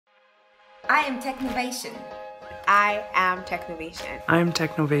I am Technovation. I am Technovation. I am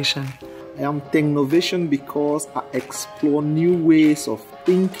Technovation. I am Technovation because I explore new ways of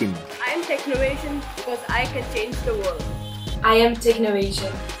thinking. I am Technovation because I can change the world. I am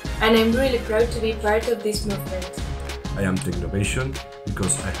Technovation, and I'm really proud to be part of this movement. I am Technovation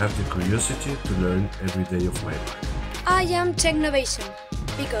because I have the curiosity to learn every day of my life. I am Technovation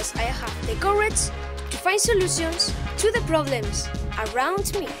because I have the courage to find solutions to the problems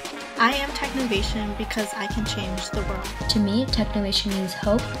around me. I am Technovation because I can change the world. To me, Technovation means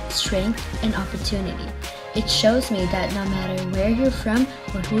hope, strength, and opportunity. It shows me that no matter where you're from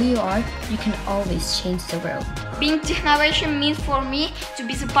or who you are, you can always change the world. Being Technovation means for me to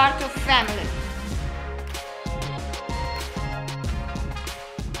be a part of family.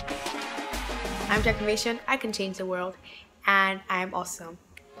 I'm Technovation, I can change the world, and I'm awesome.